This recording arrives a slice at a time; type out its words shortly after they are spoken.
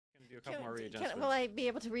a couple more readjustments. Will I be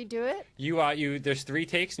able to redo it? There's 3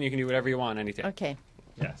 takes, and you can do whatever you want, any take. Okay.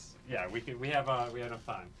 Yes. Yeah, we have enough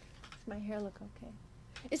time. Does my hair look okay?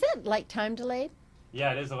 Is that like time delayed?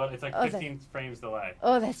 Yeah, it is a little. It's like 15 frames delay.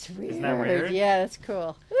 Oh, that's weird. Isn't that weird? Yeah, that's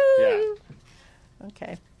cool. Yeah.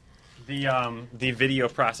 Okay. The video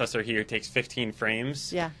processor here takes 15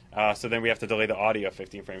 frames. Yeah. So then we have to delay the audio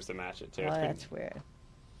 15 frames to match it too. Oh, that's weird.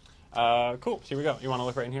 Cool. Here we go. You want to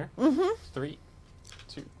look right in here? Mm-hmm. 3,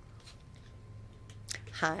 2.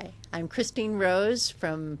 Hi, I'm Cristine Rose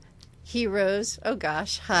from Heroes. Oh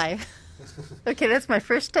gosh, hi. Okay, that's my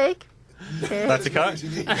first take. Okay. That's a cut.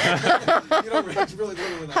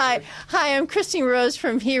 Hi, I'm Cristine Rose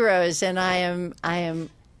from Heroes, and I am.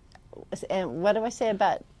 And what do I say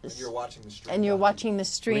about? And you're watching the stream. And you're watching the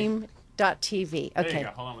stream.tv. Okay. There you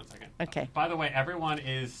go. Hold on 1 second. Okay. By the way, everyone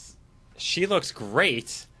is. She looks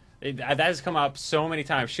great. That has come up so many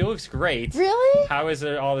times. She looks great. Really? How is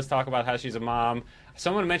there all this talk about how she's a mom?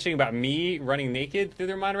 Someone mentioning about me running naked through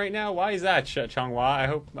their mind right now. Why is that, Chonghua? I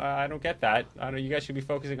hope I don't get that. I know you guys should be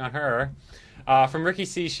focusing on her. From Ricky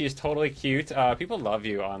C, she is totally cute. People love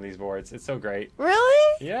you on these boards. It's so great.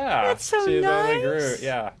 Really? Yeah. That's so She's nice. only Groot.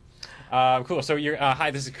 Yeah. Cool. So you're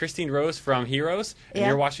hi. This is Cristine Rose from Heroes, and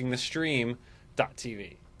you're watching the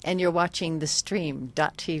stream.tv. And you're watching the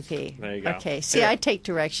stream.tv. There you go. Okay. See, I take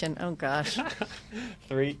direction. Oh gosh.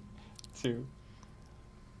 3, 2.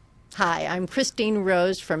 Hi, I'm Cristine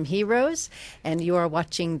Rose from Heroes, and you are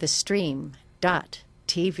watching the stream.tv.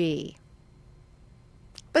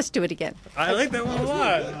 Let's do it again. I like that one a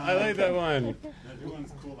lot. I like that one. That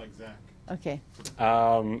one's cool like Zach. Okay.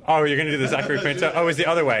 Oh, you're going to do the Zachary Quinto? Oh, it's the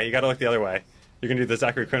other way. You got to look the other way. You're going to do the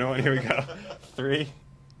Zachary Quinto one? Here we go. 3,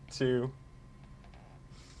 2.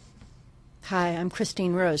 Hi, I'm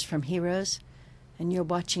Cristine Rose from Heroes, and you're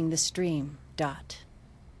watching the stream.tv.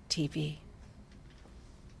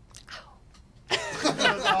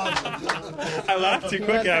 I laughed too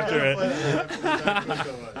quick after it.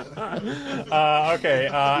 Okay,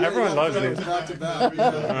 everyone loves these.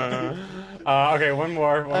 Okay, one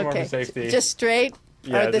more for safety. Just straight?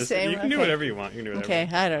 Yeah, or the same? You can do whatever you want. You can do whatever. Okay,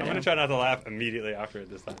 I don't know. I'm going to try not to laugh immediately after it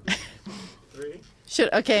this time. 3.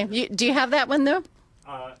 Do you have that one, though?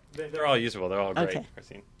 They're all usable. They're all great,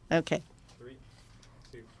 Christine. Okay. 3,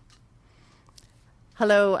 2.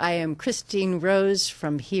 Hello, I am Cristine Rose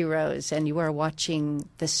from Heroes, and you are watching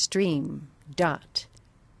the stream.tv.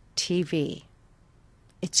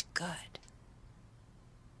 It's good.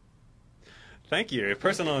 Thank you.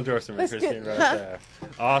 Personal endorsement, Christine Rose there.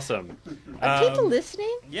 Awesome. Are people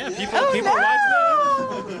listening? Yeah, people watch them.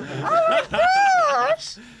 Oh my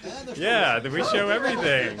gosh! Yeah, we show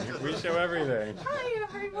everything. We show everything. Hi,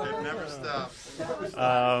 everyone. Never stop.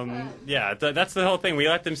 Yeah, that's the whole thing. We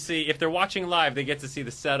let them see. If they're watching live, they get to see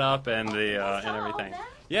the setup and the and everything.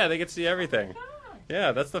 Yeah, they get to see everything.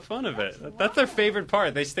 Yeah, that's the fun of it. That's their favorite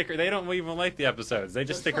part. They don't even like the episodes. They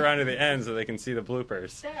just stick around to the end so they can see the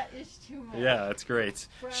bloopers. That is too much. Yeah, that's great.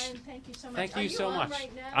 Brian, thank you so much. Thank you so much.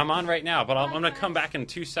 Right now? I'm on right now, but I'm going to come back in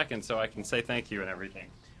 2 seconds so I can say thank you and everything.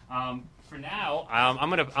 For now, I'm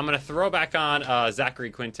gonna throw back on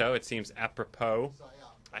Zachary Quinto. It seems apropos.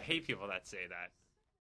 I hate people that say that.